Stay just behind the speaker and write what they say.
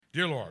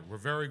Dear Lord, we're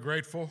very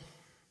grateful.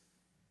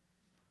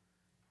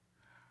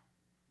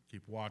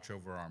 Keep watch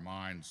over our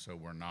minds so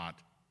we're not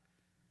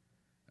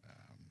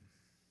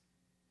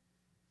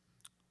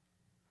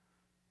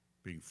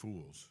being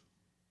fools.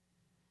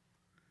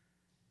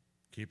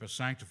 Keep us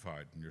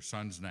sanctified in your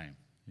Son's name.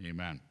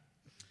 Amen.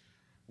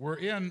 We're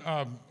in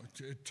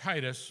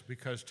Titus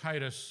because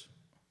Titus,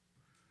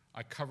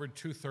 I covered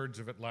 2/3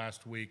 of it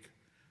last week,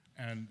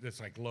 and it's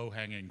like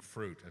low-hanging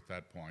fruit at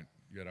that point.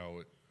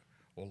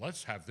 Well,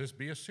 let's have this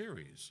be a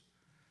series.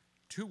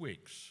 2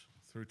 weeks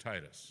through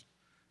Titus.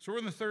 So we're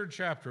in the 3rd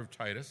chapter of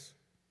Titus.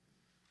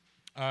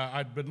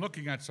 I'd been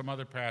looking at some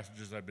other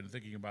passages I've been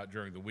thinking about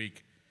during the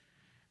week,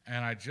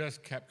 and I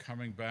just kept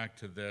coming back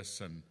to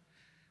this and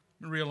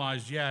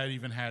realized, it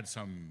even had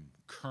some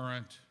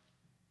current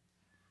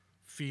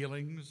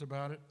feelings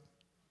about it.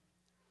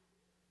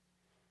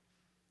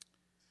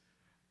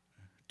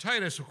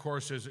 Titus, of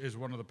course, is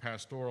one of the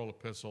pastoral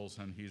epistles,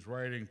 and he's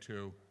writing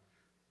to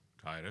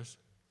Titus,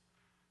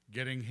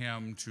 getting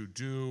him to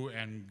do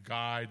and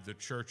guide the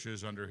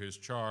churches under his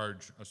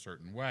charge a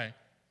certain way,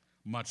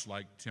 much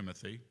like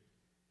Timothy.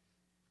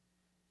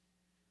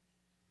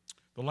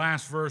 The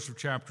last verse of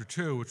chapter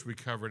 2, which we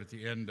covered at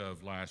the end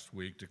of last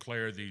week,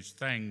 declare these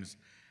things,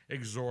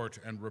 exhort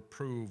and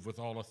reprove with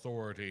all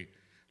authority.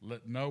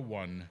 Let no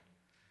one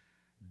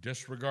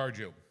disregard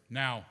you.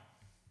 Now,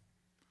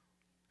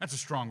 that's a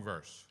strong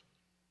verse.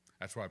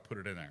 That's why I put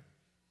it in there.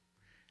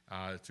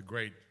 It's a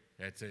great,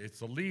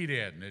 it's a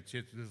lead-in.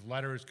 This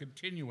letter is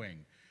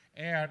continuing.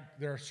 And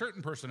there are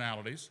certain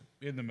personalities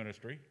in the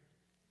ministry.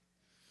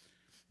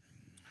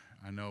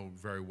 I know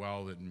very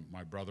well that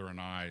my brother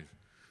and I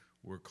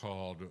were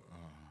called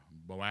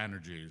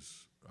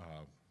Boanerges.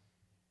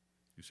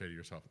 You say to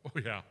yourself, oh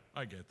yeah,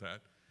 I get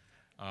that.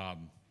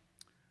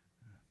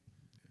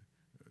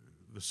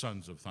 The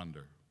sons of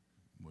thunder,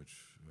 which...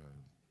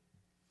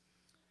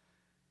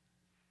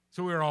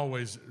 So we're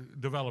always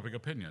developing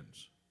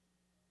opinions.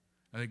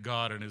 I think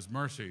God in his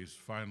mercies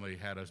finally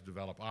had us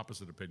develop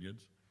opposite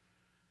opinions.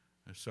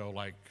 So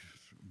like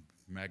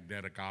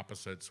magnetic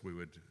opposites, we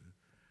would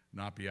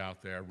not be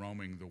out there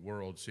roaming the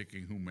world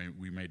seeking whom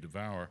we may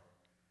devour.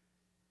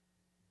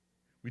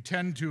 We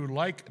tend to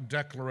like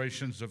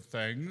declarations of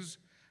things,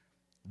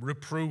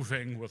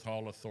 reproving with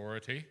all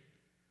authority,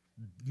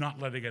 not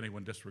letting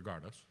anyone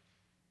disregard us.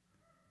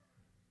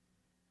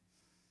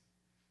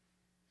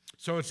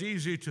 So it's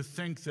easy to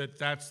think that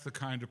that's the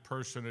kind of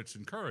person it's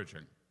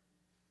encouraging.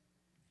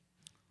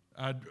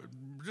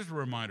 Just a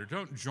reminder,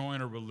 don't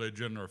join a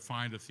religion or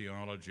find a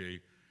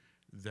theology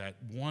that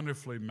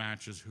wonderfully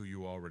matches who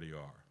you already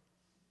are.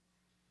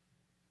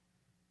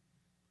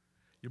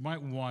 You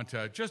might want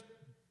to just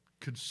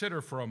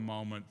consider for a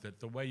moment that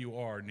the way you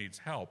are needs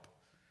help,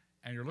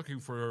 and you're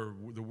looking for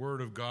the Word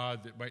of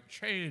God that might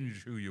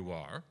change who you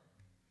are.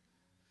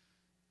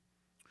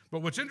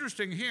 But what's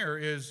interesting here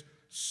is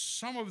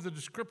some of the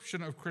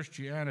description of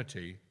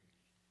Christianity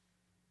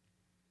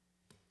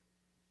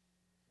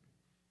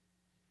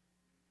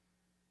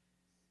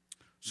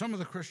some of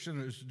the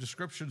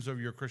descriptions of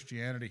your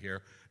Christianity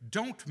here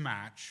don't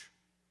match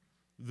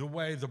the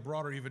way the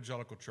broader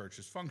evangelical church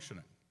is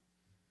functioning.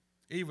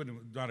 Even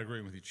not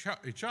agreeing with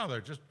each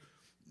other, just,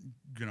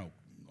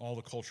 all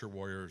the culture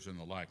warriors and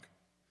the like.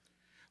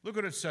 Look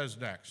what it says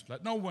next.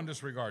 Let no one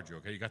disregard you.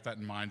 Okay, you got that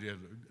in mind.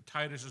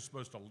 Titus is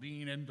supposed to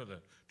lean into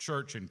the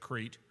church in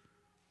Crete.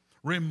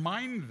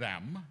 Remind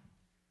them,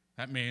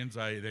 that means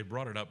they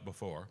brought it up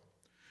before,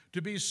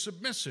 to be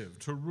submissive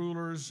to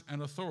rulers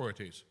and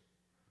authorities,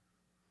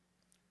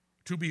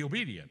 to be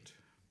obedient,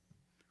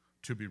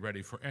 to be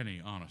ready for any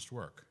honest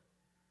work,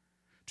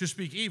 to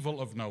speak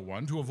evil of no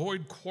one, to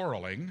avoid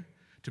quarreling,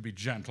 to be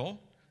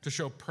gentle, to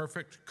show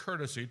perfect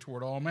courtesy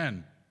toward all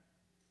men.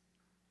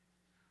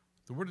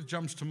 The word that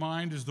jumps to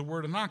mind is the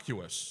word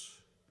innocuous.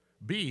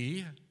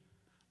 Be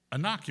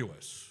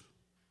innocuous.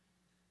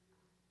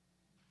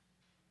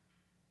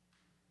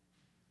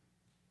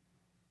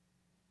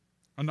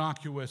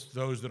 Innocuous,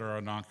 those that are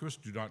innocuous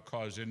do not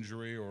cause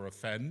injury or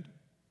offend.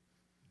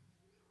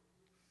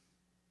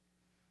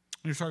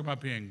 When you're talking about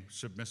being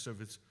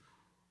submissive,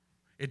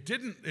 it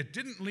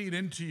didn't lead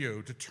into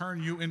you to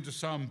turn you into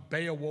some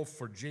Beowulf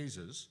for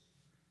Jesus.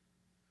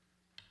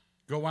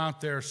 Go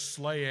out there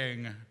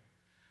slaying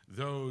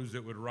those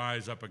that would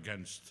rise up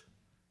against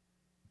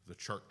the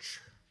church.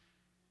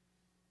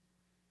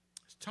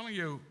 It's telling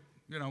you,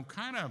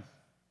 kind of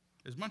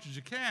as much as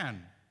you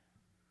can.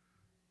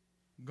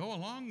 Go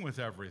along with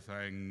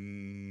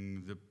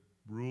everything. The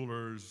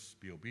rulers,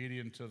 be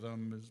obedient to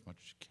them as much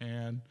as you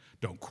can.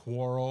 Don't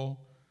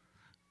quarrel.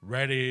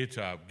 Ready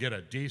to get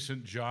a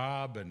decent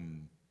job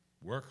and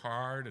work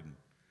hard and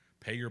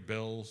pay your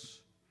bills.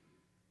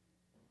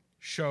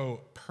 Show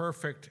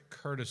perfect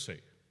courtesy.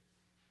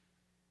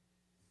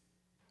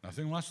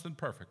 Nothing less than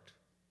perfect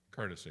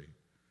courtesy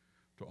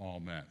to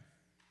all men.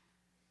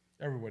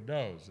 Everyone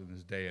knows in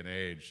this day and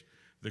age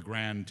the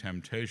grand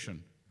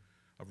temptation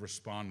of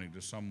responding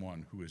to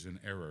someone who is in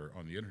error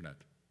on the internet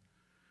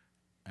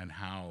and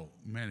how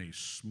many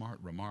smart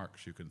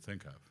remarks you can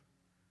think of.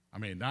 I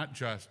mean, not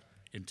just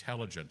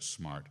intelligent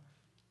smart,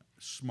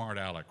 smart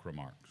aleck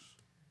remarks.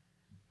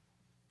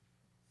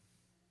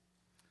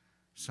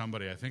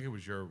 Somebody, I think it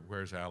was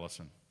where's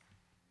Allison?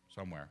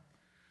 Somewhere.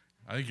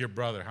 I think your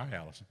brother, hi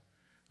Allison.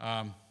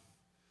 I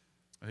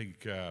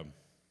think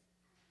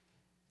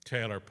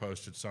Taylor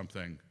posted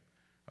something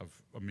of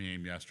a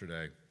meme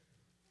yesterday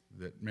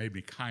that made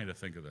me kind of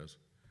think of this.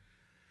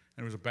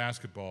 And it was a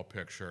basketball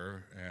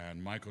picture,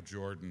 and Michael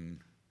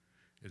Jordan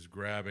is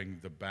grabbing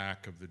the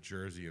back of the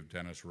jersey of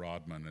Dennis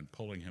Rodman and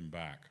pulling him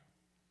back.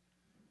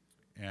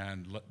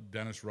 And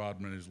Dennis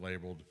Rodman is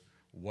labeled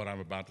what I'm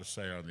about to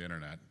say on the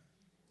internet.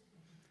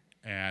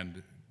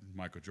 And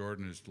Michael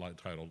Jordan is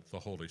titled The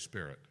Holy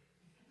Spirit.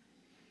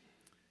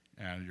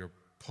 And you're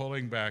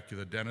pulling back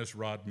the Dennis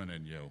Rodman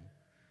in you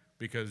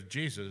because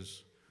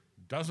Jesus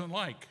doesn't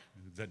like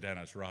the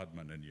Dennis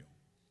Rodman in you.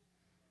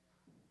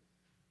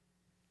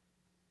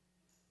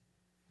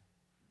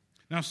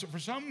 Now, so for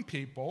some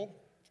people,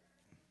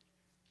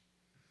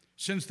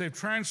 since they've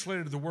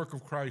translated the work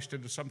of Christ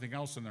into something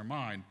else in their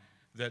mind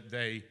that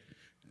they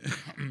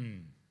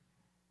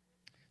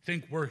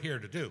think we're here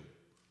to do,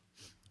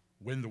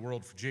 win the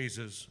world for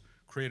Jesus,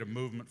 create a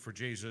movement for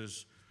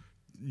Jesus,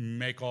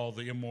 make all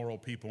the immoral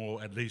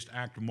people at least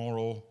act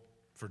moral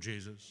for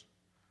Jesus.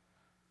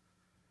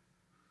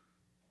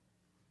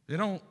 They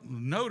don't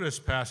notice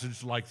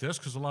passages like this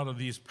because a lot of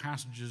these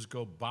passages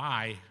go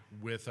by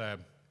with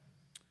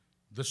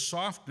the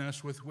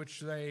softness with which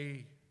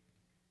the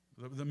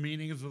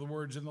meanings of the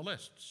words in the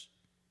lists.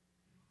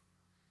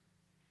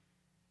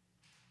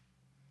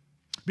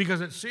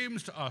 Because it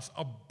seems to us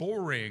a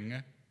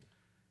boring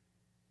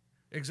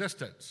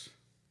existence.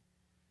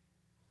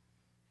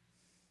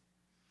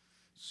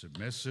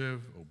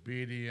 Submissive,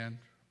 obedient,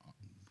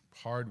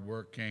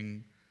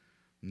 hardworking,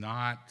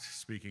 not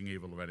speaking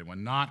evil of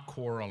anyone, not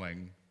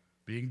quarreling,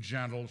 being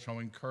gentle,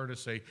 showing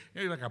courtesy.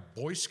 You're like a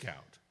Boy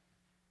Scout.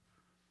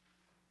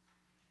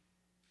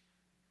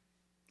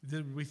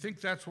 Did we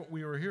think that's what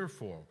we were here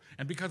for?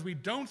 And because we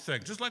don't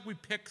think, just like we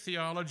pick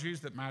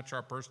theologies that match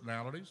our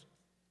personalities,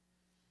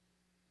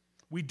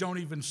 we don't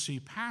even see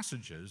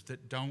passages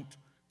that don't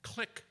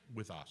click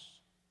with us.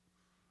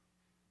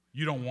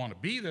 You don't want to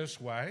be this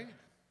way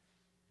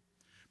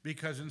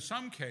because in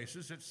some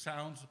cases it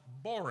sounds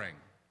boring.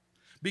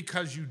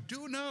 Because you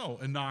do know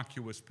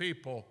innocuous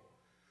people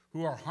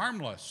who are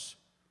harmless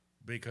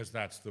because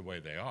that's the way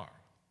they are.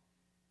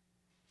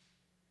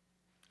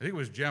 I think it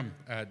was Jim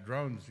at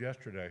Drones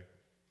yesterday.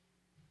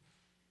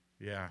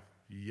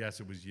 Yes,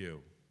 it was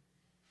you.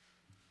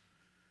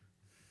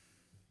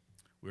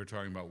 We were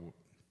talking about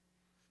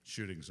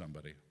shooting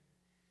somebody.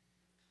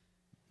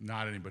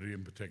 Not anybody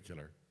in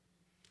particular.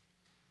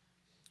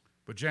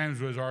 But James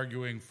was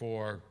arguing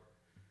for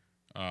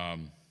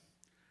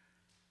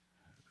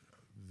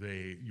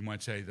you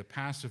might say, the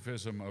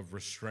pacifism of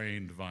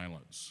restrained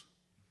violence.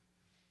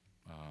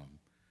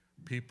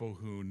 People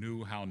who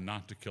knew how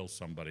not to kill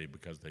somebody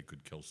because they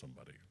could kill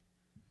somebody.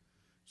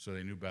 So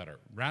they knew better.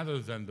 Rather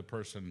than the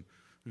person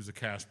who's a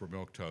Casper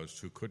milquetoast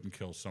who couldn't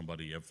kill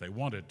somebody if they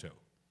wanted to.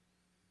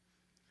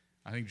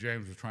 I think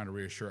James was trying to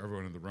reassure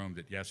everyone in the room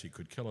that, yes, he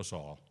could kill us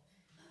all,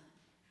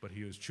 but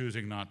he was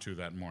choosing not to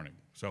that morning.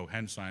 So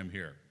hence I'm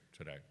here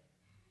today.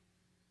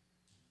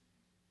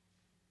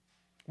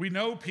 We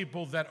know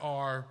people that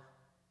are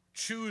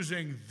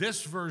choosing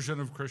this version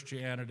of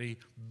Christianity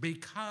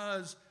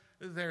because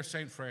they're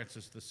St.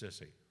 Francis the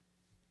Sissy.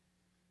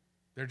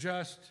 They're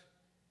just...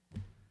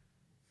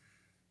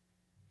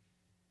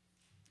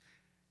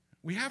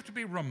 We have to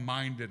be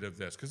reminded of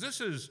this, because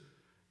this is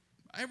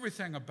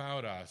everything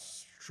about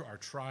us, our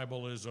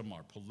tribalism,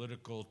 our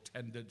political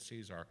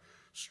tendencies, our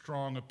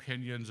strong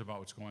opinions about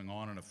what's going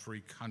on in a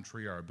free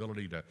country, our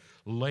ability to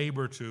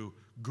labor to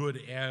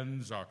good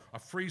ends, a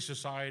free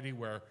society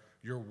where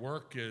your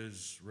work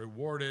is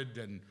rewarded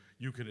and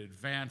you can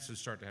advance and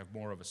start to have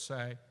more of a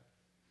say.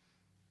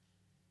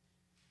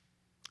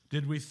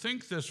 Did we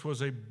think this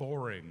was a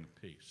boring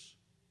piece?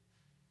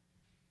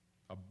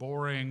 A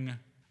boring,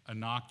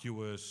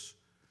 innocuous,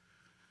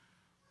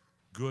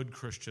 good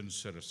Christian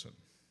citizen?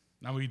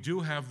 Now, we do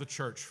have the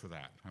church for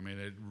that.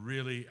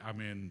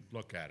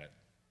 Look at it.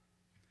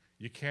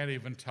 You can't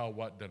even tell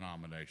what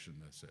denomination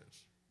this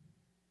is.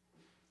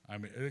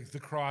 The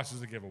cross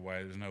is a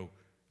giveaway.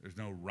 There's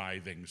no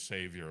writhing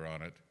Savior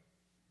on it.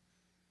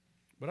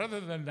 But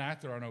other than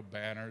that, there are no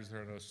banners,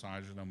 there are no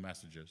signs, there are no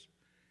messages.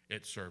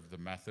 It served the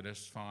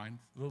Methodists fine,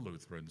 the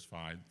Lutherans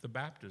fine, the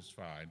Baptists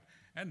fine,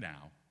 and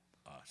now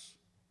us.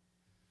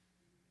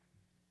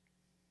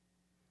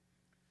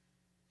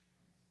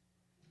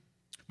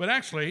 But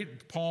actually,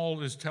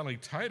 Paul is telling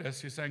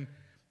Titus, he's saying,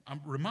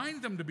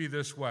 remind them to be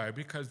this way,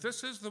 because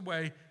this is the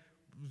way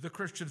the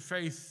Christian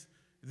faith,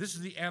 this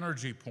is the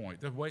energy point,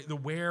 the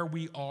where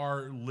we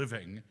are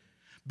living,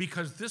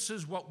 because this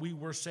is what we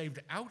were saved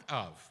out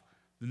of.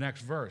 The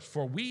next verse,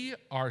 for we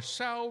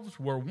ourselves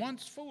were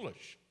once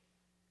foolish.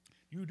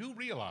 You do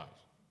realize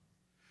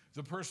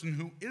the person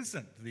who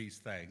isn't these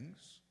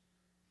things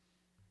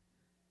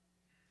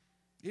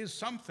is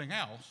something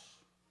else,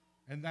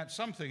 and that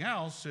something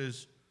else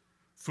is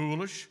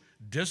foolish,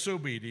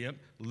 disobedient,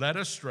 led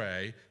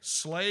astray,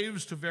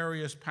 slaves to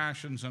various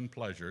passions and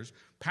pleasures,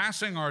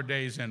 passing our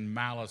days in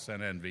malice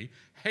and envy,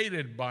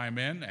 hated by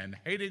men and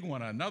hating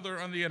one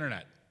another on the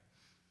internet,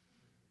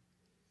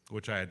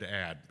 which I had to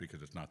add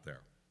because it's not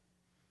there.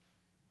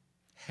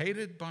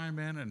 Hated by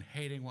men and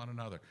hating one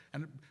another.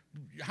 And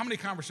how many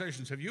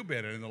conversations have you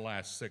been in the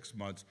last 6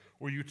 months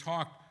where you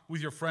talk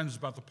with your friends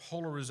about the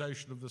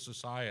polarization of the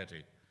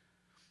society?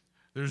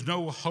 There's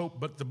no hope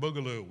but the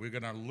boogaloo. We're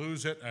going to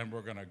lose it and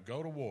we're going to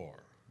go to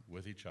war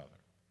with each other.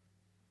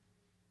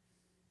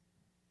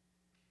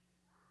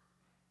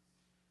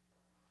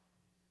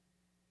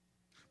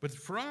 But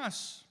for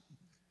us,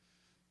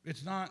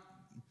 it's not,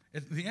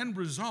 the end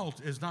result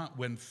is not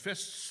when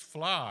fists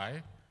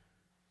fly,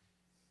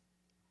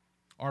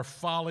 our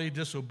folly,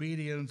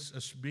 disobedience,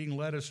 us being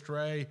led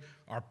astray,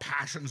 our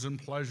passions and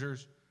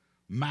pleasures,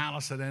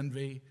 malice and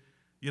envy.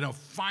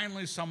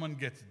 Finally someone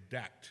gets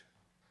decked.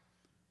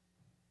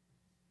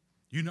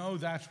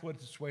 That's what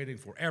it's waiting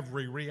for.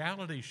 Every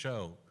reality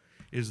show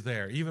is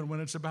there, even when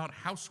it's about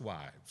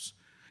housewives.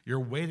 You're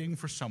waiting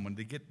for someone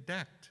to get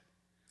decked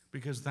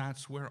because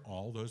that's where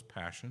all those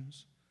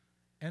passions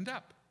end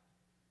up.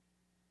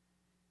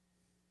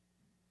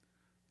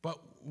 But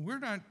we're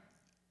not,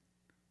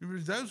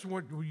 that's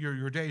what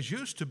your days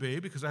used to be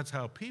because that's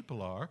how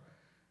people are.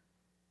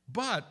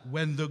 But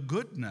when the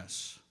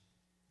goodness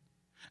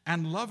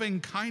and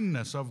loving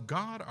kindness of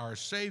God our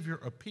Savior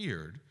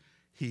appeared,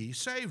 He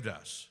saved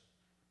us.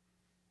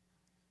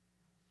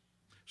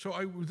 So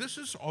this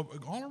is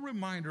all a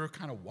reminder of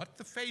kind of what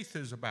the faith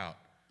is about.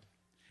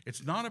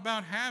 It's not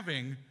about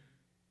having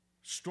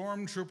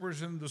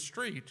stormtroopers in the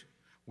street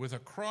with a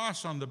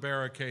cross on the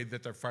barricade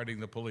that they're fighting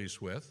the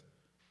police with,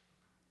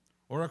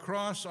 or a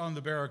cross on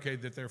the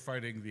barricade that they're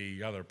fighting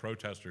the other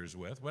protesters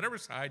with, whatever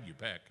side you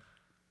pick.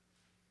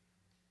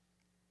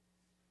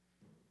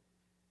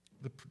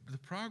 The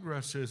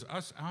progress is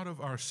us out of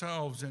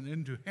ourselves and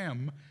into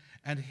Him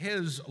and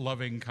His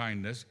loving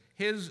kindness,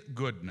 His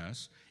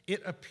goodness.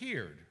 It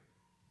appeared.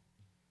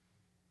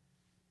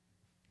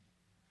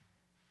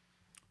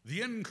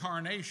 The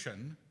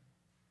incarnation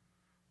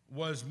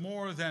was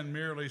more than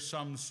merely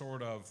some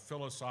sort of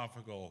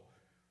philosophical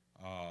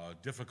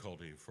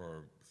difficulty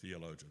for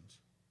theologians.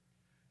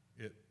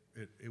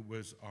 It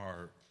was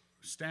our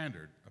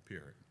standard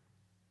appearing.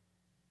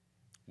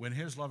 When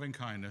His loving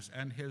kindness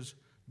and His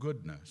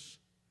goodness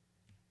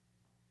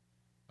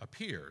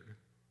appeared,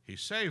 He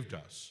saved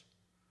us,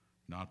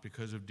 not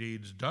because of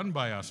deeds done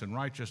by us in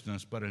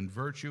righteousness, but in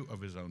virtue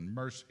of His own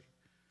mercy.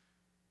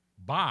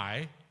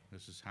 By,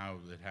 this is how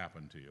it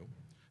happened to you,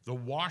 the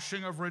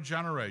washing of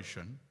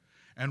regeneration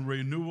and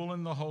renewal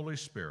in the Holy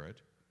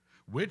Spirit,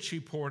 which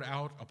He poured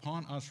out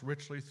upon us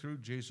richly through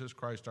Jesus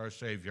Christ our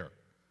Savior,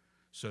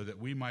 so that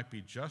we might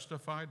be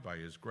justified by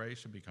His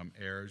grace and become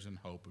heirs in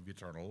hope of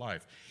eternal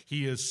life.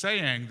 He is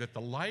saying that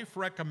the life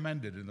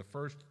recommended in the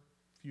first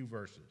few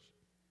verses,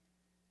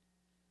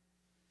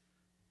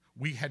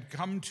 we had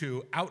come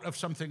to out of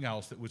something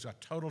else that was a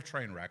total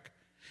train wreck,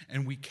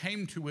 and we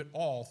came to it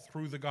all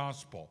through the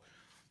gospel.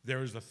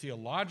 There is a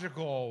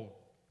theological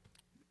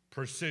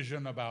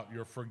precision about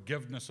your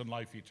forgiveness and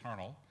life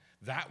eternal.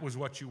 That was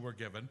what you were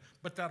given.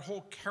 But that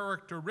whole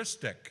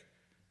characteristic,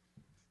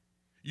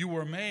 you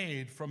were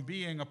made from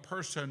being a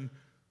person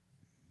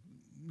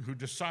who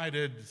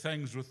decided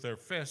things with their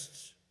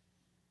fists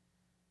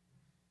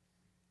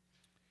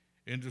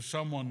into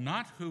someone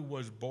not who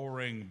was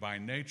boring by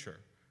nature,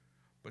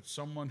 but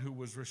someone who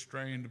was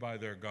restrained by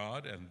their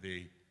God and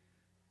the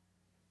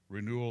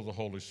renewal of the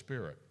Holy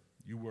Spirit.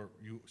 You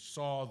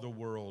saw the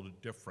world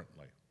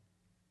differently.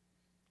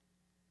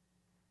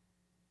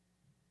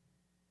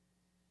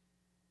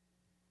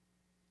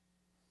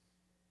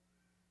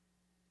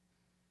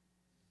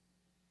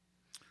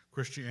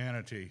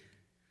 Christianity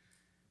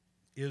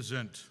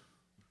isn't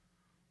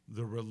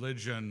the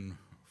religion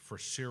for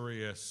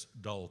serious,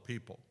 dull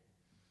people.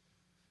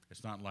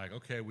 It's not like,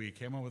 okay, we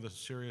came up with a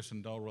serious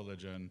and dull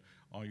religion,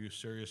 all you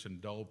serious and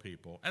dull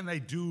people. And they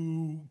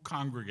do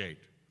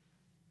congregate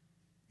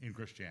in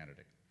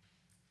Christianity.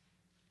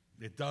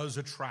 It does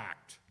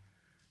attract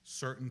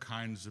certain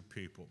kinds of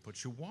people,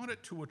 but you want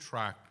it to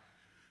attract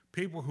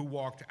people who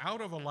walked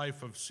out of a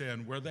life of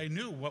sin where they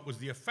knew what was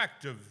the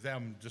effect of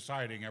them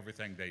deciding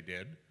everything they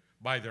did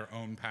by their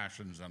own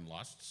passions and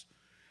lusts,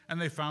 and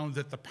they found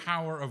that the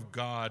power of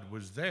God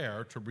was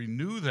there to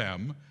renew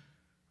them,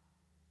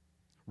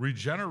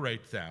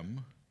 regenerate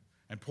them,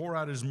 and pour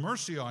out His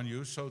mercy on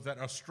you so that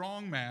a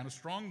strong man, a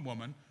strong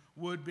woman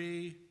would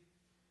be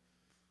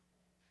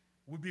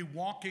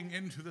walking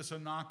into this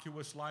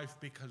innocuous life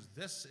because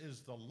this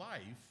is the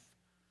life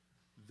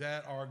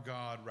that our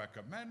God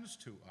recommends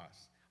to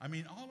us. I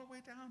mean, all the way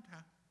down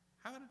to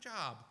having a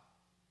job,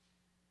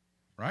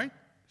 right?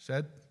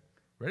 Said,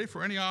 ready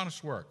for any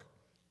honest work.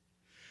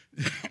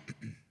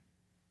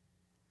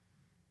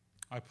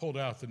 I pulled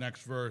out the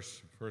next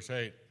verse, verse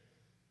 8.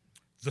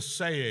 The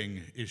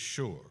saying is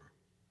sure.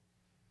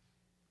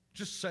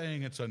 Just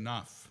saying it's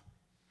enough.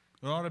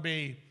 It ought to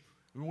be,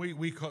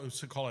 we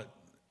call it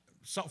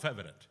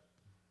self-evident.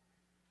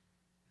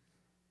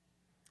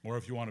 Or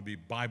if you want to be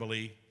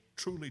Bible-y,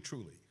 truly,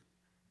 truly.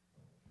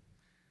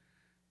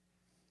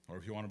 Or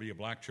if you want to be a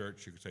black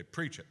church, you could say,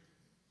 preach it.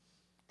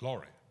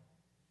 Glory.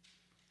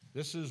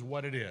 This is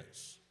what it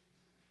is.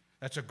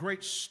 That's a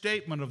great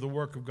statement of the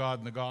work of God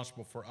in the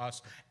gospel for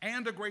us,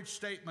 and a great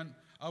statement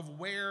of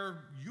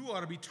where you ought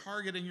to be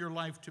targeting your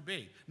life to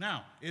be.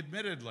 Now,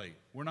 admittedly,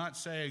 we're not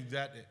saying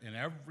that in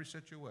every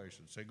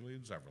situation, singly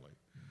and severally,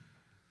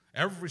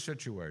 every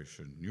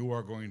situation, you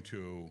are going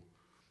to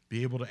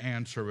be able to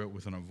answer it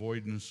with an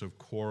avoidance of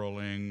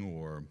quarreling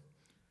or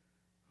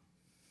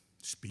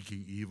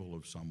speaking evil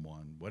of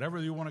someone. Whatever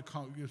you want to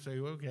call it, you say,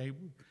 okay,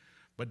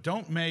 but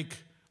don't make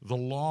the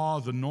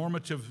law, the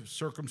normative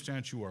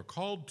circumstance you are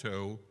called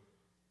to,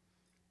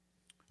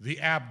 the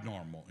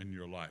abnormal in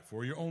your life,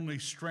 where you're only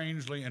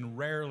strangely and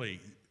rarely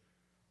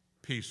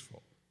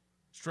peaceful,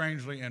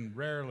 strangely and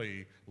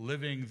rarely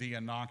living the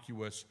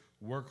innocuous,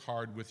 work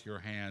hard with your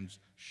hands,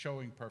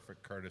 showing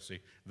perfect courtesy.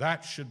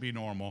 That should be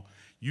normal.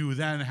 You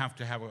then have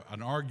to have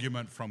an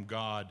argument from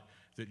God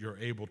that you're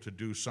able to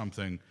do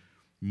something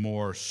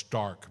more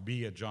stark,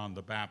 be a John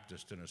the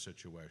Baptist in a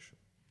situation.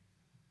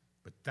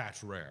 But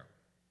that's rare.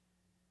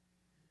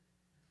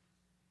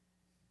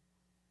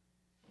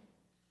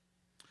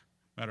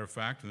 Matter of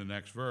fact, in the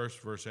next verse,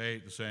 verse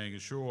 8, the saying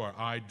is sure,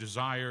 I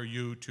desire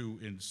you to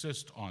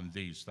insist on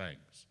these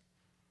things.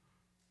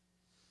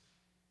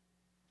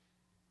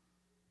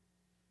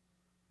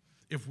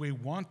 If we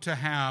want to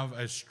have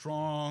a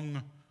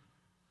strong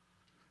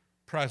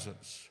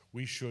presence,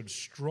 we should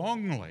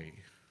strongly,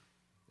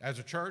 as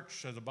a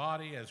church, as a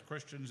body, as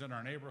Christians in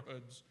our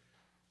neighborhoods,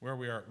 where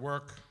we are at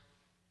work,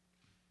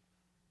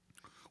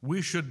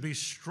 we should be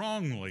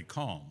strongly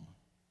calm.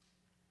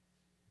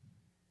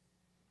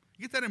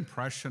 You get that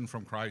impression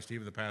from Christ,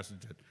 even the passage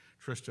that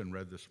Tristan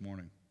read this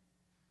morning.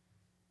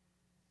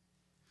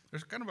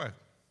 There's kind of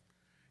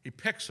he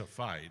picks a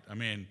fight. I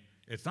mean,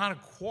 it's not a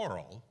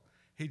quarrel.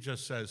 He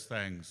just says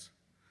things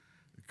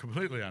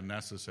completely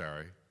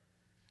unnecessary.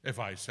 If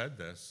I said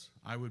this,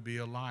 I would be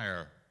a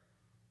liar.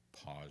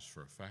 Pause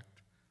for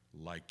effect,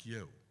 like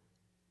you.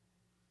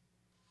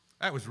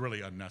 That was really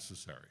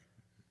unnecessary.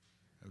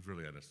 It was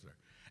really unnecessary.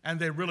 And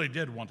they really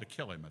did want to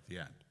kill him at the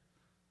end.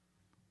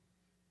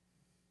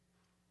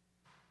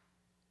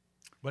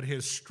 But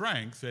his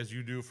strength, as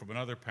you do from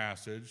another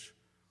passage,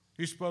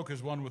 he spoke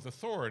as one with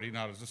authority,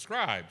 not as the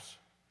scribes.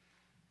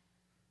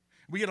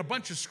 We get a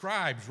bunch of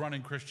scribes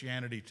running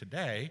Christianity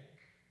today,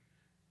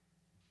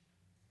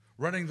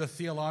 running the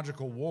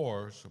theological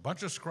wars, a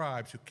bunch of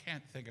scribes who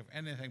can't think of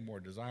anything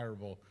more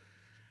desirable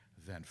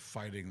than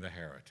fighting the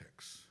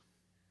heretics.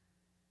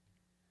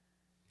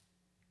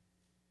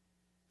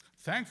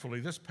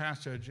 Thankfully, this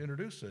passage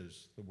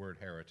introduces the word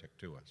heretic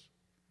to us.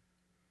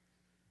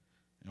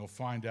 And we'll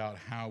find out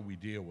how we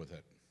deal with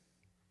it.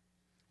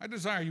 I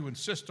desire you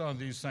insist on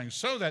these things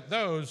so that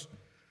those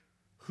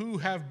who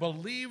have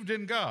believed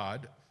in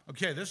God,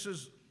 okay, this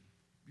is,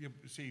 you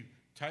see,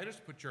 Titus,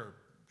 put your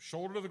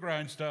shoulder to the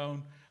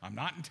grindstone. I'm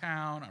not in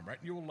town. I'm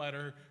writing you a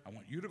letter. I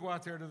want you to go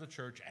out there to the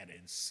church and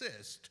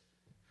insist.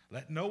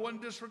 Let no one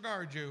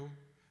disregard you.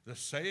 The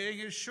saying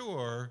is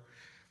sure,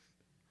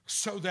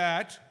 so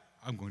that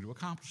I'm going to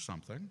accomplish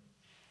something.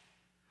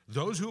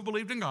 Those who have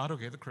believed in God,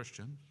 okay, the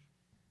Christians,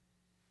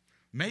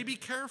 may be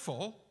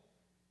careful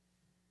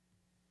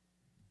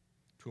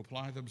to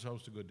apply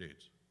themselves to good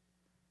deeds.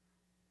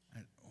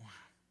 And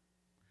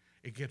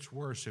it gets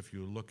worse if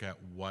you look at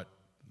what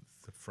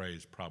the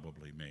phrase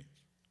probably means.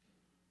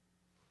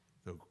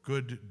 The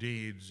good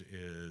deeds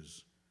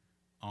is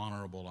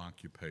honorable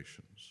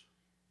occupations.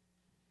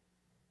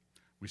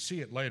 We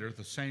see it later.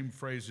 The same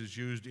phrase is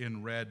used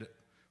in red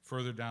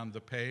further down the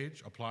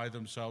page. Apply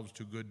themselves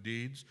to good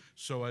deeds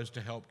so as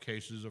to help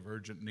cases of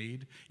urgent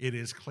need. It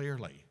is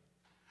clearly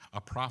a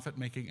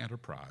profit-making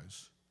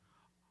enterprise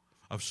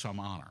of some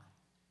honor.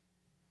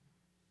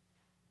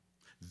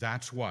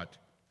 That's what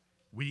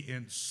we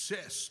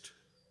insist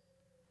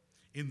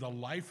in the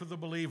life of the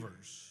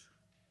believers.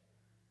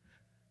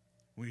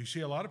 When you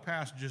see a lot of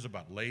passages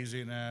about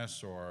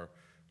laziness or,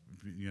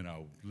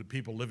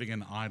 people living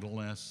in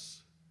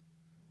idleness,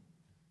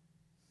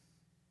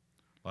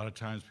 a lot of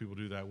times people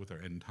do that with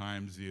their end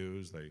times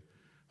views. The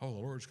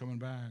Lord's coming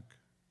back.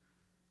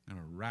 I'm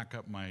going to rack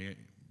up my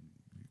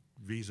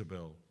visa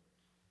bill.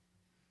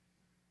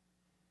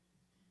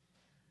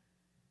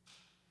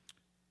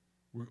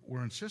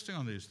 We're insisting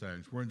on these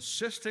things. We're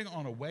insisting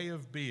on a way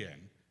of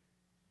being.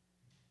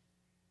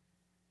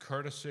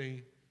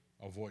 Courtesy,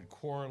 avoid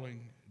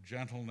quarreling,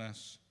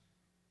 gentleness,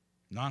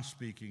 not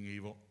speaking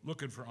evil,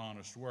 looking for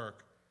honest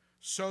work,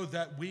 so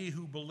that we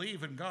who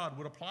believe in God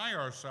would apply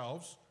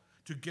ourselves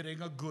to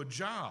getting a good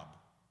job.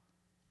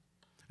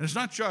 And it's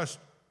not just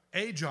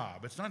a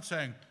job. It's not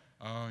saying,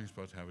 you're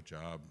supposed to have a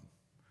job.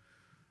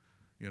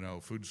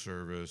 Food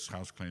service,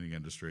 house cleaning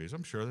industries.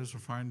 I'm sure there's some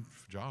fine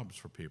jobs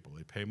for people.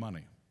 They pay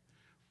money.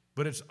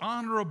 But it's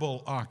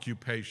honorable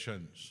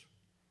occupations,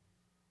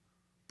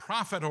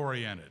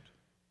 profit-oriented.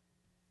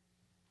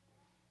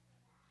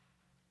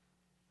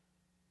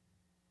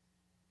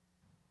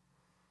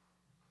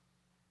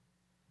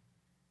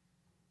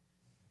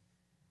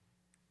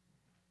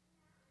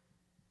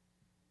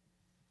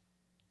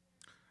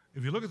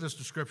 if you look at this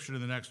description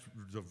in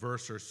the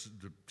verse or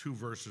the 2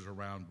 verses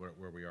around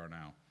where we are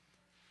now,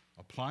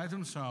 apply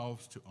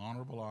themselves to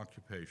honorable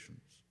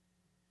occupations.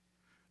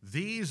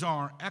 These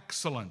are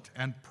excellent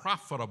and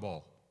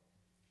profitable.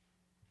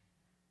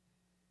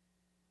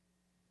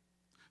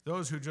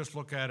 Those who just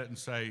look at it and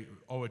say,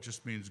 oh, it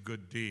just means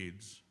good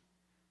deeds.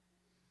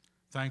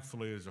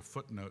 Thankfully, there's a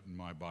footnote in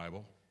my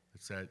Bible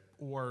that said,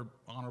 or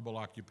honorable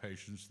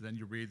occupations. Then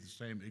you read the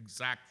same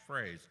exact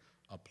phrase,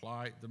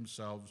 apply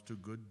themselves to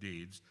good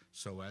deeds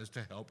so as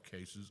to help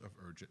cases of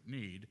urgent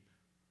need.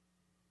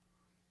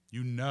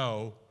 You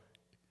know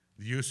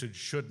the usage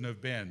shouldn't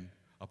have been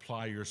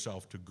apply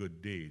yourself to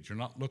good deeds. You're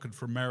not looking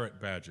for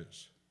merit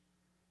badges.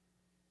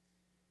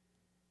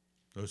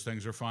 Those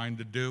things are fine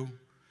to do,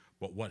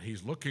 but what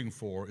he's looking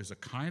for is a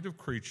kind of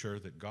creature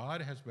that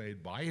God has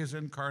made by his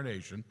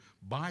incarnation,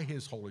 by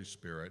his Holy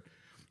Spirit,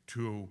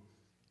 to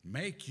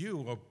make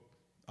you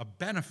a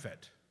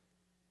benefit.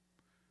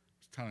 I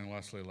was telling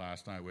Leslie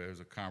last night, there was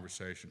a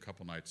conversation a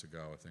couple nights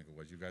ago, I think it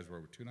was. You guys were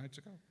over 2 nights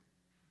ago?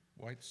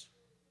 Whites?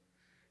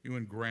 You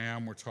and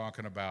Graham were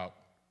talking about,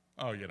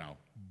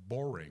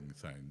 boring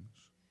things.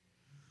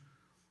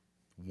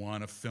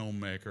 One a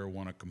filmmaker,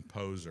 one a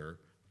composer.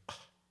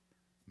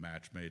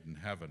 Match made in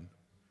heaven.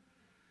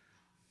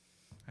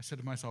 I said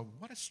to myself,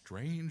 what a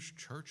strange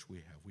church we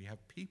have. We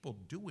have people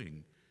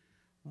doing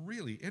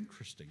really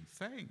interesting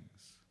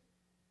things.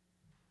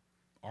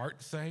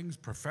 Art things,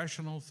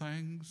 professional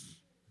things.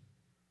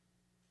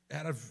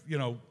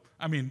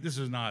 This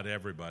is not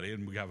everybody,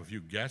 and we have a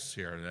few guests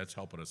here, and that's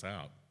helping us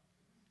out.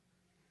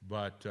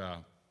 But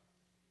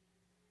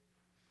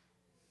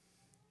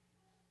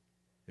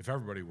if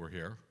everybody were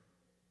here,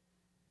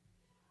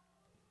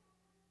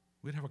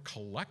 we'd have a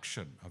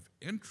collection of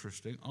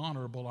interesting,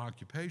 honorable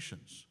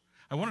occupations.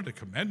 I wanted to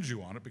commend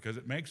you on it because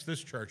it makes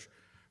this church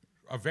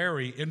a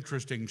very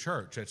interesting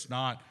church. It's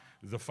not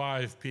the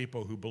 5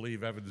 people who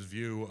believe Evan's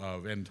view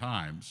of end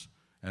times,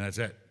 and that's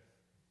it.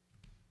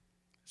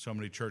 So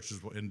many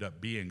churches will end up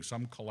being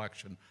some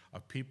collection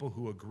of people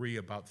who agree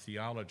about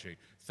theology.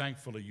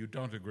 Thankfully, you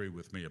don't agree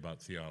with me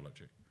about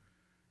theology.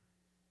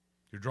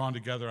 You're drawn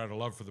together out of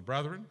love for the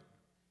brethren,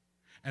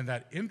 and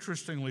that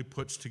interestingly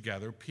puts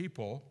together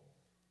people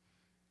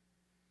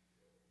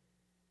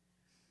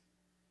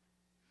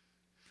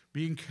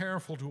being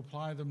careful to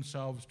apply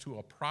themselves to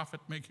a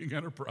profit-making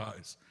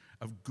enterprise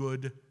of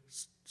good,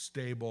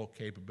 stable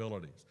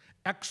capabilities,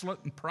 excellent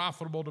and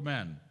profitable to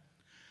men.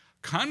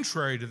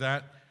 Contrary to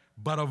that,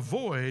 but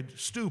avoid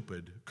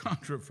stupid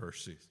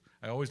controversies.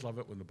 I always love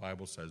it when the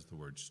Bible says the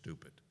word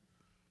stupid.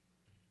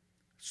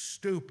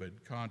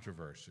 Stupid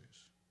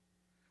controversies,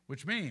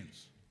 which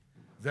means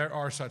there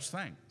are such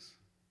things.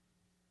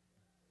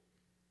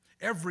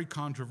 Every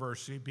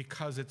controversy,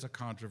 because it's a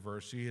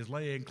controversy, is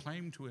laying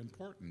claim to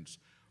importance.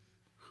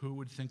 Who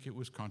would think it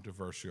was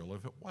controversial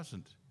if it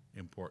wasn't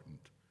important?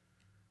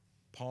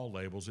 Paul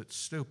labels it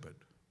stupid.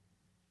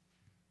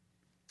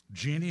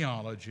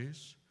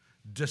 Genealogies,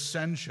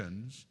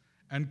 dissensions,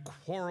 and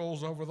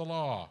quarrels over the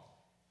law.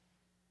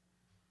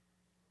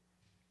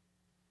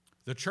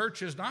 The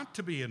church is not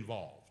to be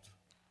involved.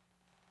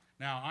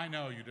 Now, I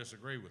know you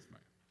disagree with me.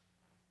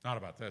 Not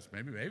about this,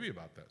 maybe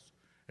about this.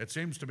 It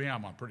seems to me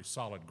I'm on pretty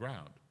solid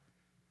ground.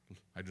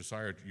 I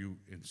desire you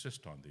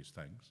insist on these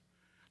things.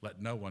 Let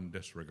no one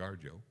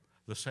disregard you.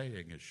 The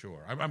saying is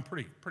sure. I'm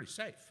pretty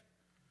safe.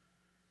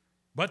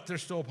 But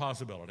there's still a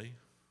possibility.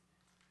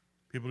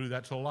 People do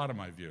that to a lot of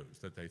my views,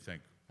 that they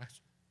think, that's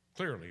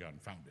clearly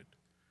unfounded.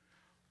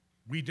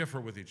 We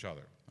differ with each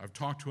other. I've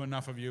talked to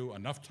enough of you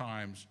enough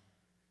times.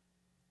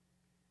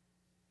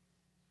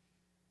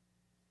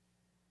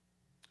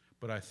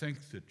 But I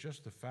think that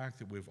just the fact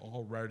that we've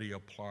already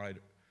applied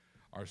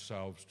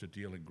ourselves to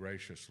dealing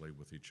graciously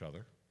with each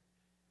other,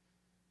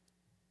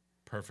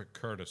 perfect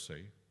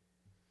courtesy,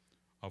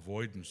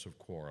 avoidance of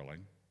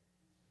quarreling,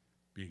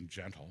 being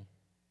gentle.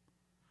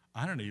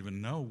 I don't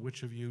even know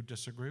which of you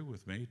disagree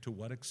with me, to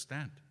what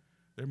extent.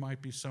 There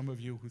might be some of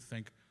you who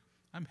think,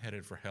 I'm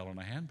headed for hell in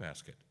a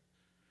handbasket.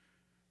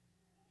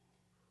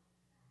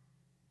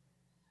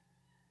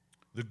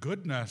 The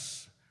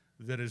goodness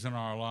that is in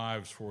our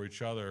lives for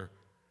each other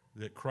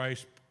that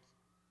Christ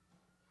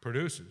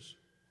produces,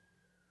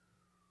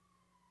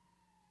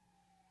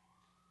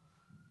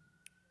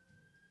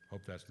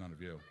 hope that's none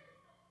of you.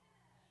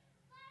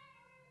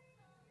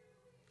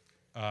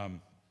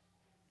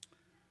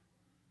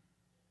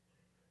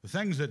 The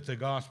things that the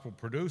gospel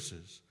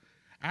produces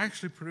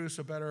actually produce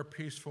a better,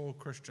 peaceful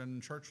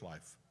Christian church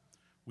life.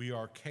 We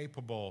are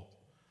capable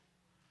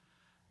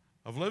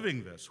of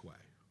living this way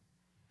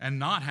and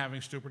not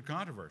having stupid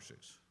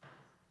controversies.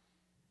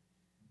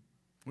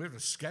 We have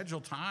to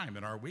schedule time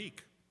in our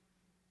week.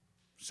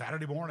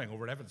 Saturday morning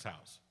over at Evan's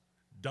house.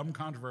 Dumb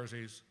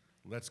controversies,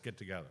 let's get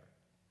together.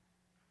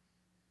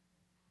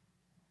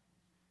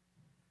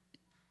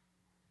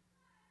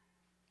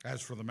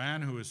 As for the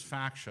man who is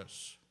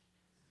factious,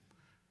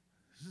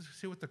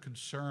 see what the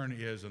concern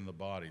is in the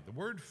body. The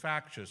word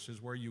factious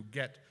is where you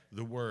get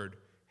the word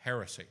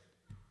heresy.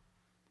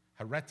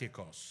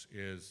 Heretikos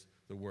is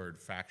the word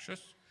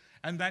factious.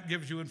 And that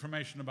gives you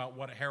information about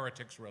what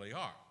heretics really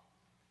are.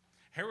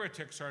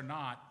 Heretics are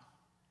not,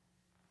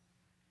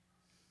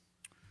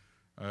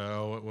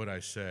 what would I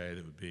say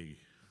that would be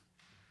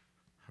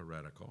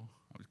heretical?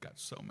 I've got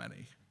so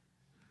many.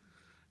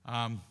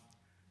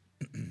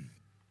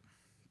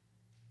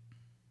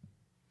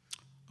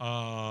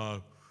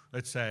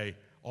 Let's say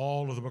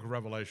all of the book of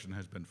Revelation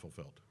has been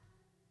fulfilled.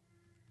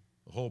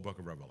 The whole book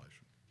of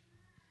Revelation.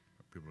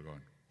 People are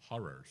going,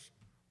 horrors.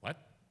 What?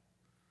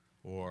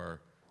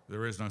 Or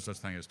there is no such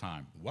thing as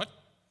time. What?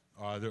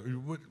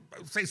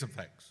 Say some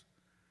things.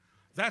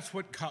 That's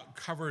what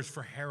covers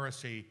for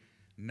heresy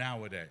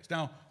nowadays.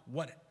 Now,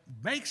 what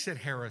makes it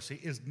heresy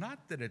is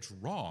not that it's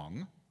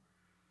wrong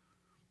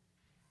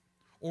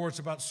or it's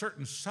about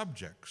certain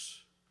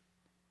subjects,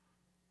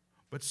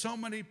 but so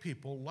many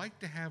people like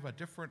to have a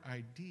different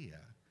idea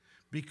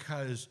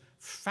because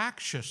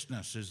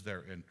factiousness is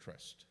their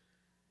interest.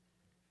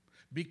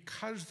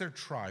 Because they're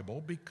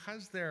tribal,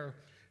 because they're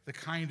the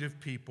kind of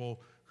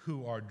people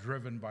who are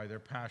driven by their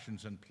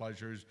passions and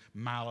pleasures,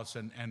 malice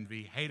and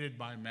envy, hated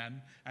by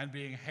men and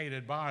being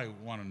hated by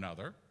one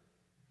another.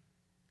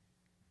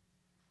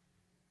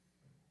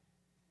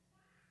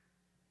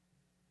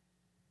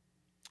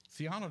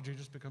 Theology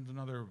just becomes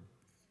another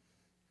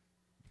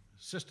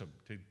system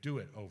to do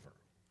it over.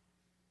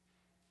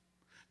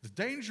 The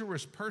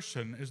dangerous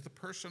person is the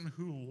person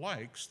who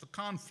likes the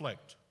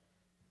conflict,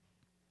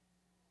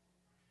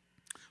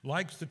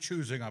 likes the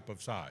choosing up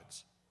of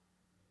sides.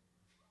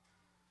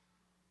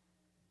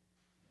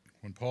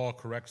 When Paul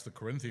corrects the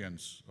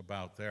Corinthians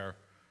about their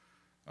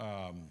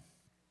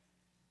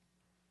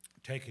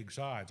taking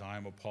sides, I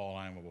am of Paul,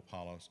 I am of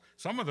Apollos,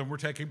 some of them were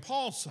taking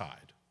Paul's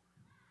side.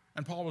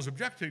 And Paul was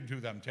objecting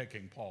to them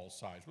taking Paul's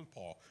side. Was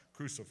Paul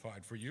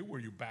crucified for you? Were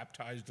you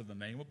baptized in the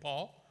name of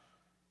Paul?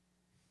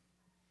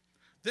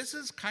 This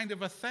is kind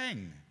of a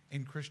thing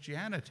in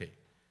Christianity.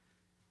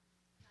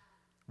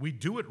 We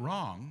do it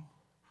wrong.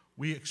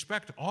 We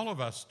expect all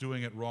of us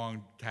doing it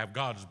wrong to have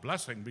God's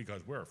blessing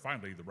because we're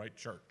finally the right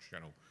church,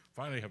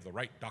 finally have the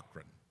right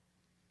doctrine.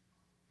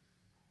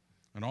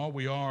 And all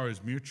we are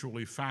is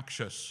mutually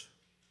factious.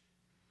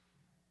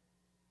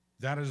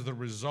 That is the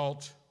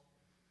result,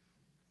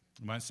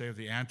 you might say, of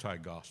the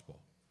anti-gospel.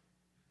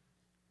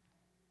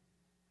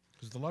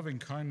 Because the loving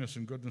kindness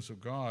and goodness of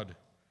God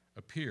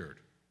appeared.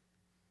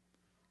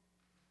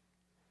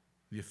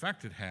 The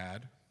effect it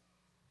had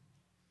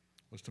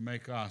was to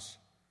make us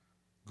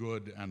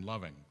good and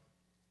loving.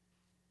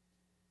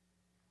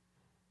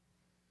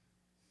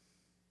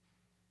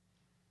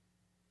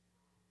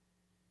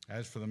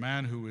 As for the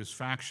man who is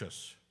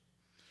factious,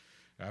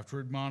 after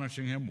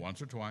admonishing him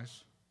once or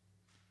twice,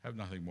 have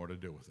nothing more to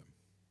do with him.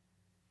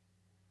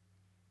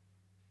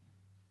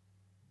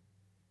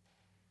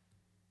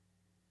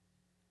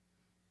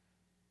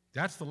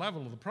 That's the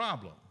level of the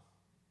problem.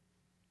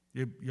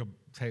 You'll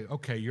say,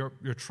 okay, you're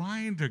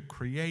trying to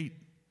create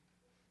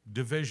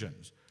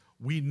divisions.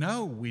 We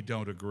know we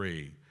don't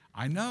agree.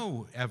 I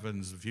know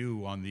Evan's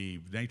view on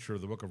the nature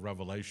of the book of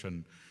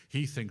Revelation.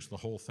 He thinks the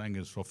whole thing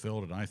is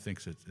fulfilled, and I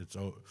think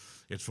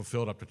it's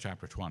fulfilled up to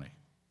chapter 20.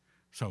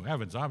 So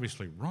Evan's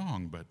obviously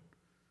wrong, but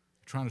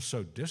trying to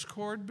sow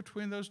discord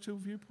between those two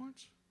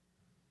viewpoints?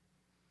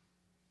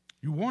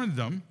 You warned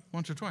them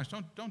once or twice.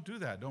 Don't do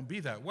that. Don't be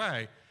that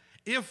way.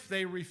 If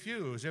they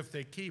refuse, if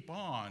they keep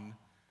on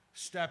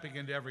stepping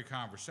into every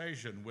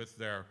conversation with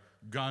their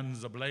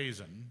guns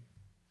ablazing,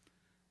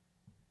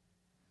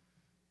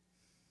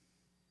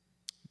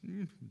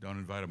 don't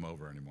invite them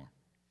over anymore.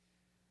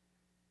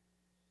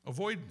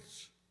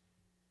 Avoidance.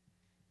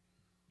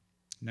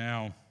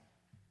 Now,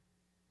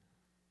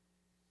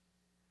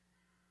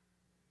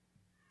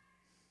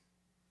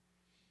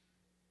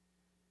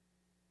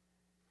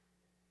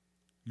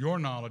 your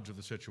knowledge of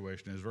the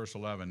situation is, verse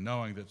 11,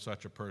 knowing that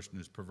such a person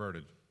is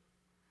perverted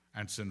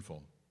and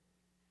sinful.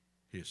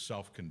 He is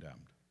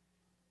self-condemned.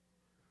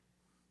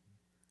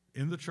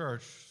 In the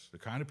church, the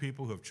kind of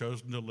people who have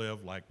chosen to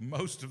live like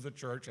most of the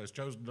church has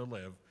chosen to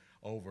live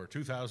over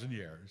 2,000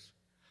 years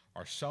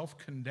are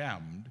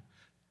self-condemned,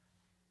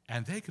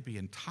 and they could be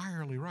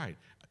entirely right.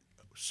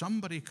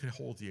 Somebody could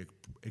hold the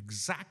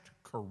exact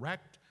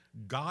correct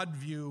God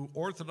view,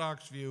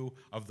 orthodox view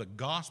of the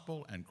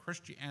gospel and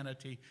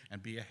Christianity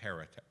and be a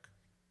heretic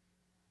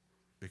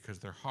because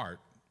their heart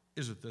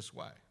isn't this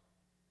way,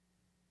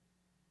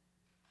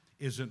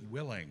 isn't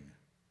willing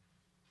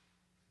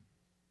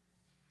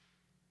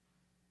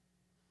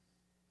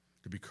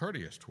to be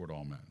courteous toward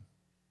all men.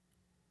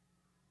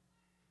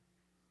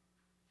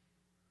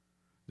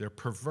 They're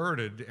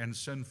perverted and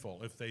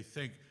sinful if they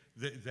think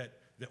that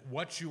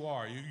what you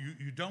are,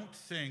 you don't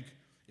think,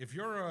 if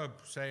you're,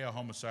 say, a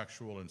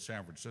homosexual in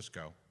San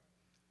Francisco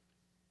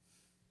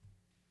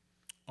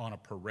on a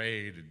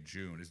parade in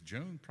June, is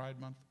June Pride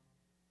Month?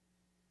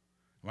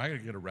 Am I going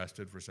to get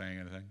arrested for saying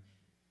anything?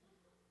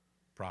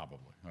 Probably.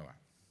 All right.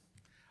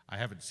 I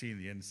haven't seen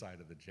the inside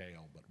of the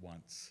jail but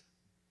once.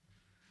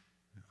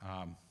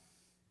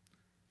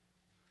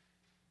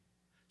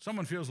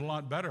 Someone feels a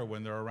lot better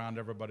when they're around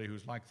everybody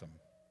who's like them.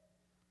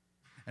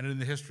 And in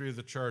the history of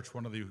the church,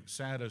 one of the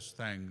saddest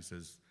things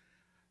is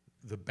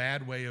the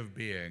bad way of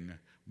being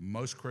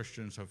most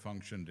Christians have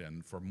functioned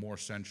in for more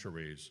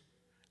centuries,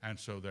 and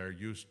so they're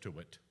used to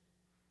it.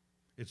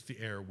 It's the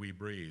air we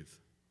breathe.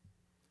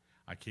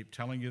 I keep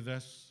telling you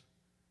this.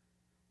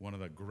 One of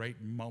the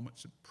great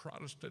moments in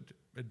Protestant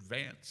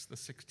advance, the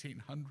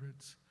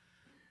 1600s,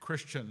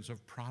 Christians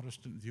of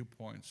Protestant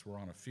viewpoints were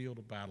on a field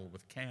of battle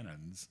with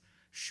cannons,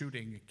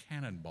 shooting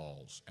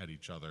cannonballs at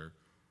each other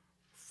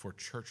for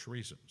church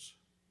reasons.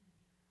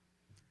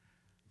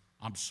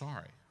 I'm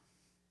sorry.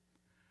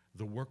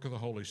 The work of the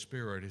Holy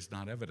Spirit is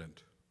not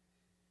evident.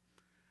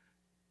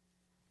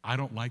 I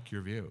don't like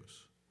your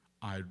views.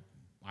 I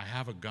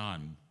have a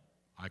gun.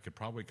 I could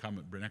probably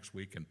come next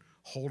week and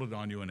hold it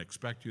on you and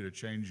expect you to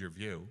change your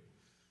view.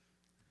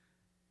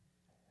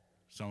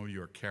 Some of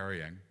you are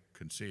carrying,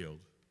 concealed,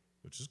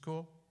 which is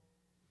cool.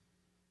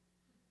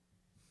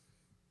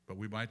 But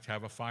we might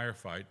have a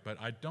firefight, but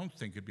I don't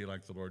think it'd be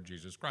like the Lord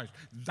Jesus Christ.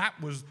 That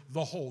was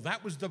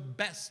the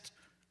best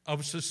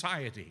of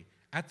society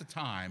at the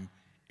time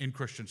in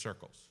Christian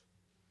circles.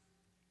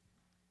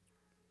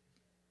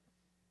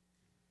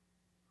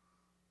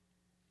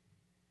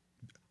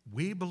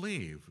 We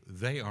believe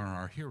they are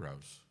our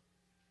heroes.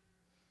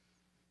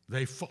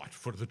 They fought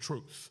for the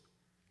truth.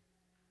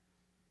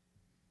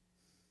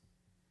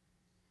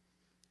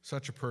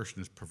 Such a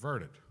person is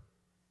perverted,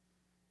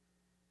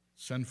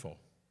 sinful.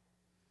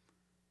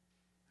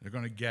 They're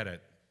going to get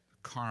it.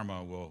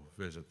 Karma will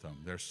visit them.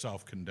 They're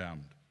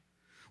self-condemned.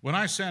 When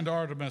I send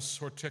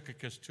Artemas or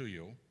Tychicus to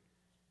you,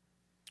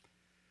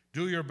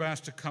 do your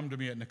best to come to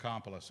me at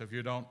Nicopolis. If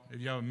you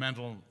have a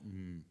mental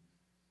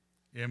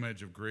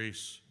image of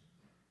Greece,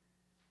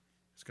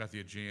 it's got the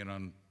Aegean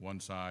on one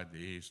side, the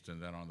east,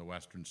 and then on the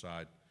western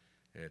side,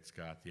 it's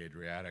got the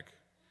Adriatic.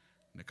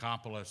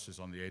 Nicopolis is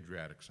on the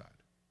Adriatic side.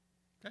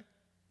 Okay?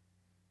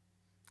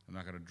 I'm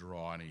not going to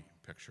draw any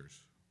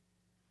pictures.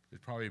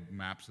 There's probably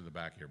maps in the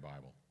back of your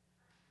Bible.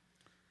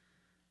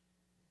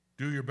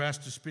 Do your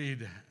best to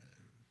speed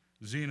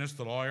Zenas,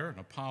 the lawyer, and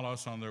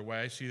Apollos on their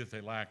way. See that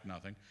they lack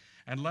nothing.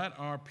 And let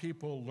our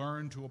people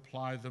learn to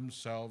apply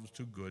themselves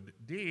to good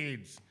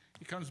deeds.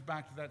 He comes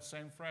back to that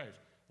same phrase.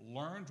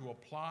 Learn to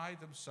apply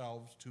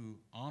themselves to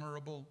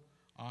honorable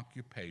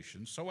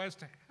occupations so as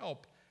to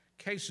help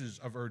cases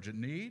of urgent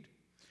need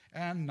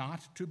and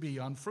not to be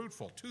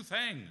unfruitful. Two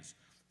things,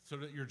 so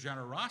that your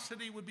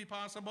generosity would be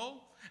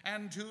possible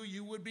and two,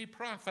 you would be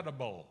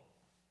profitable,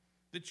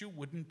 that you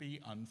wouldn't be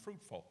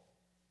unfruitful.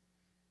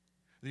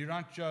 That you're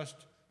not just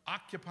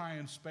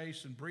occupying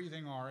space and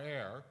breathing our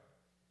air.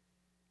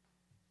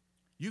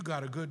 You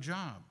got a good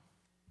job.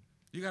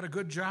 You got a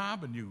good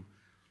job and you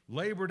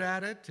labored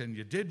at it and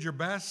you did your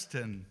best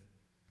and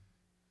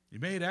you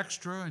made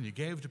extra and you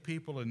gave to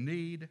people in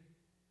need,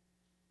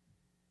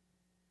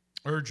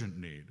 urgent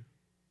need.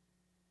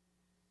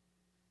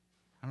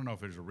 I don't know if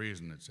there's a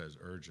reason it says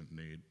urgent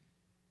need.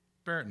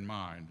 Bear it in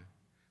mind.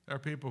 There are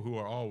people who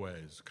are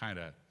always kind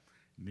of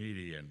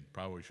needy and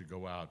probably should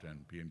go out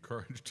and be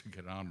encouraged to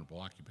get an honorable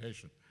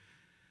occupation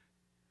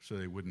so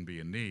they wouldn't be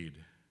in need.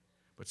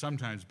 But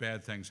sometimes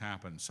bad things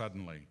happen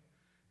suddenly,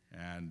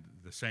 and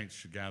the saints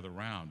should gather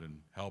around and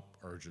help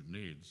urgent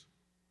needs.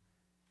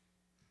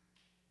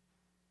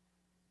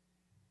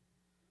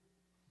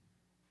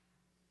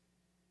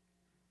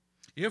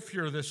 If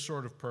you're this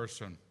sort of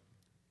person,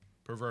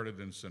 perverted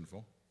and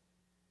sinful,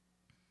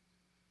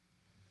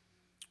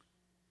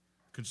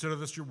 consider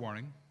this your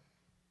warning.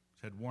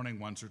 I've said warning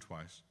once or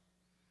twice.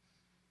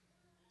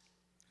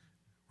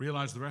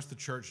 Realize the rest of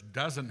the church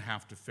doesn't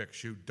have to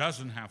fix you,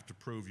 doesn't have to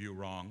prove you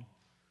wrong,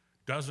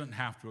 doesn't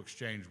have to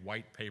exchange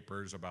white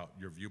papers about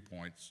your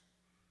viewpoints.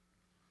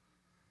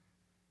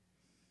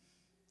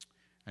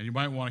 And you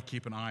might want to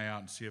keep an eye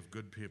out and see if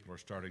good people are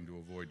starting to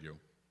avoid you.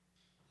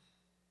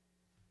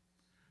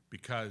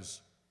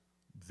 Because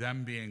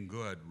them being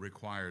good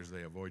requires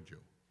they avoid you.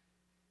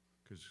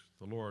 Because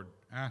the Lord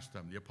asked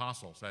them, the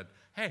apostle said,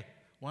 hey,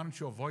 why don't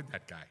you avoid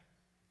that guy?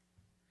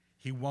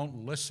 He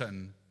won't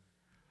listen,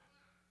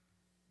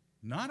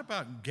 not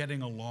about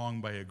getting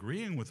along by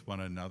agreeing with one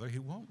another. He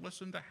won't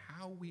listen to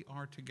how we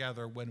are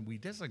together when we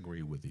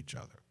disagree with each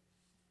other.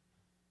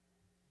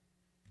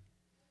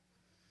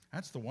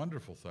 That's the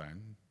wonderful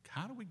thing.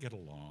 How do we get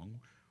along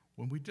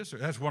when we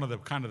disagree? That's one of the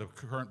kind of the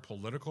current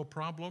political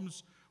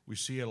problems. We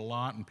see it a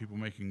lot, and people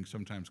making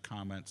sometimes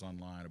comments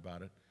online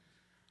about it,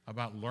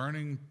 about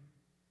learning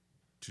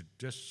to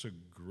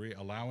disagree,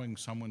 allowing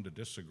someone to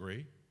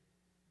disagree.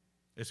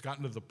 It's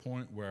gotten to the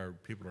point where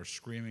people are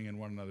screaming in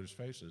one another's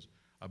faces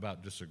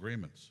about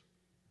disagreements.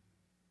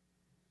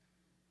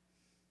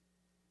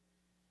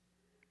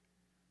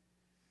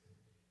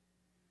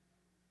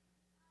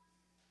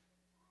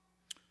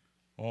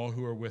 All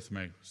who are with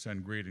me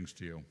send greetings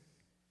to you.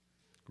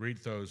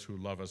 Greet those who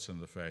love us in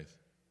the faith.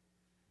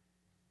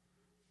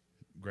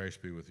 Grace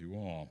be with you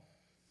all.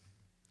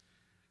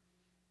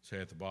 Say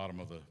at the bottom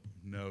of the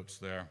notes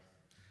there,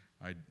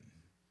 I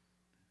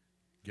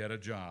get a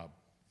job.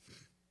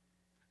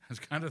 It's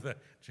kind of the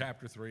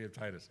chapter 3 of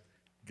Titus.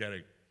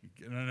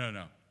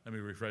 No. Let me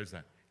rephrase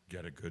that.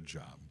 get a good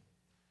job.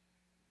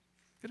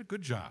 Get a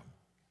good job.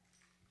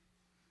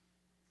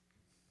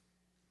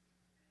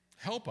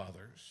 Help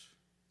others.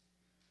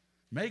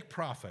 Make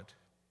profit.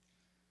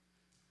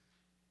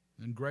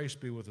 And grace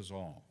be with us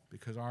all,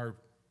 because our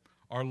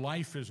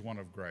life is one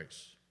of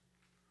grace.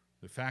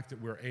 The fact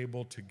that we're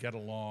able to get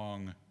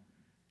along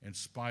in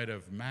spite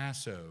of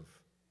massive,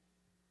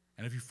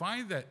 and if you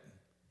find that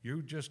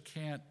you just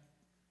can't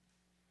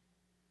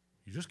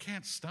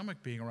stomach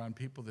being around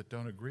people that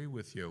don't agree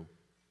with you,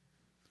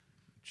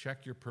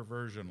 check your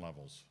perversion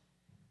levels,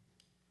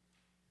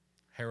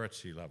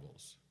 heresy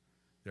levels,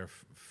 their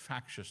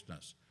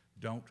factiousness.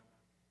 Don't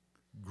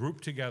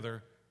group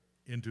together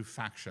into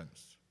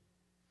factions.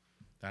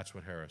 That's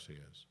what heresy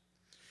is.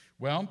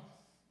 Well,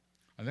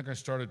 I think I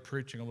started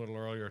preaching a little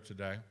earlier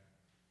today,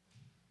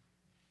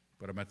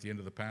 but I'm at the end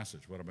of the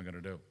passage. What am I going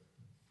to do?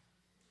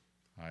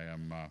 I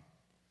am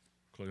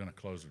going to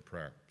close with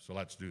prayer, so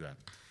let's do that.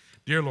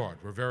 Dear Lord,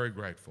 we're very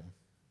grateful.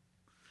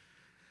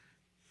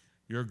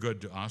 You're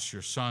good to us.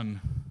 Your Son,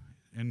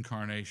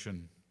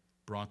 incarnation,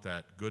 brought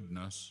that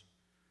goodness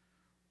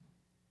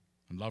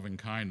and loving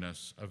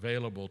kindness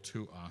available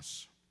to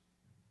us.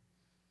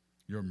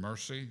 Your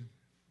mercy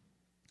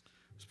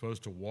is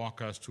supposed to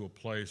walk us to a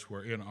place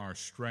where in our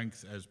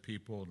strength as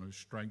people and our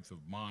strength of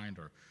mind,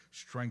 our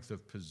strength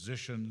of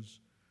positions,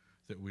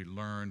 that we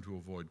learn to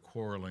avoid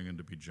quarreling and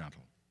to be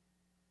gentle.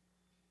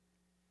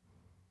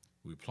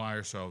 We apply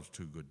ourselves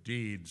to good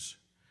deeds,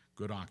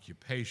 good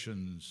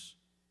occupations,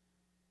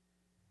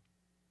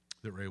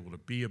 that we're able to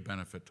be a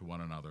benefit to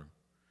one another,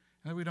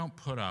 and that we don't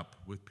put up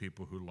with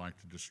people who like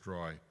to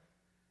destroy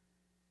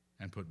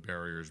and put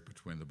barriers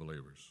between the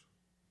believers.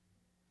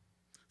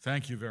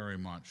 Thank you very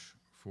much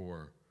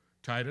for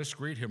Titus.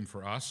 Greet him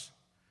for us.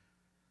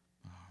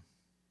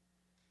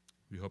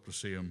 We hope to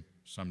see him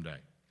someday.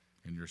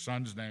 In your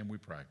Son's name we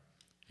pray.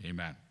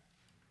 Amen.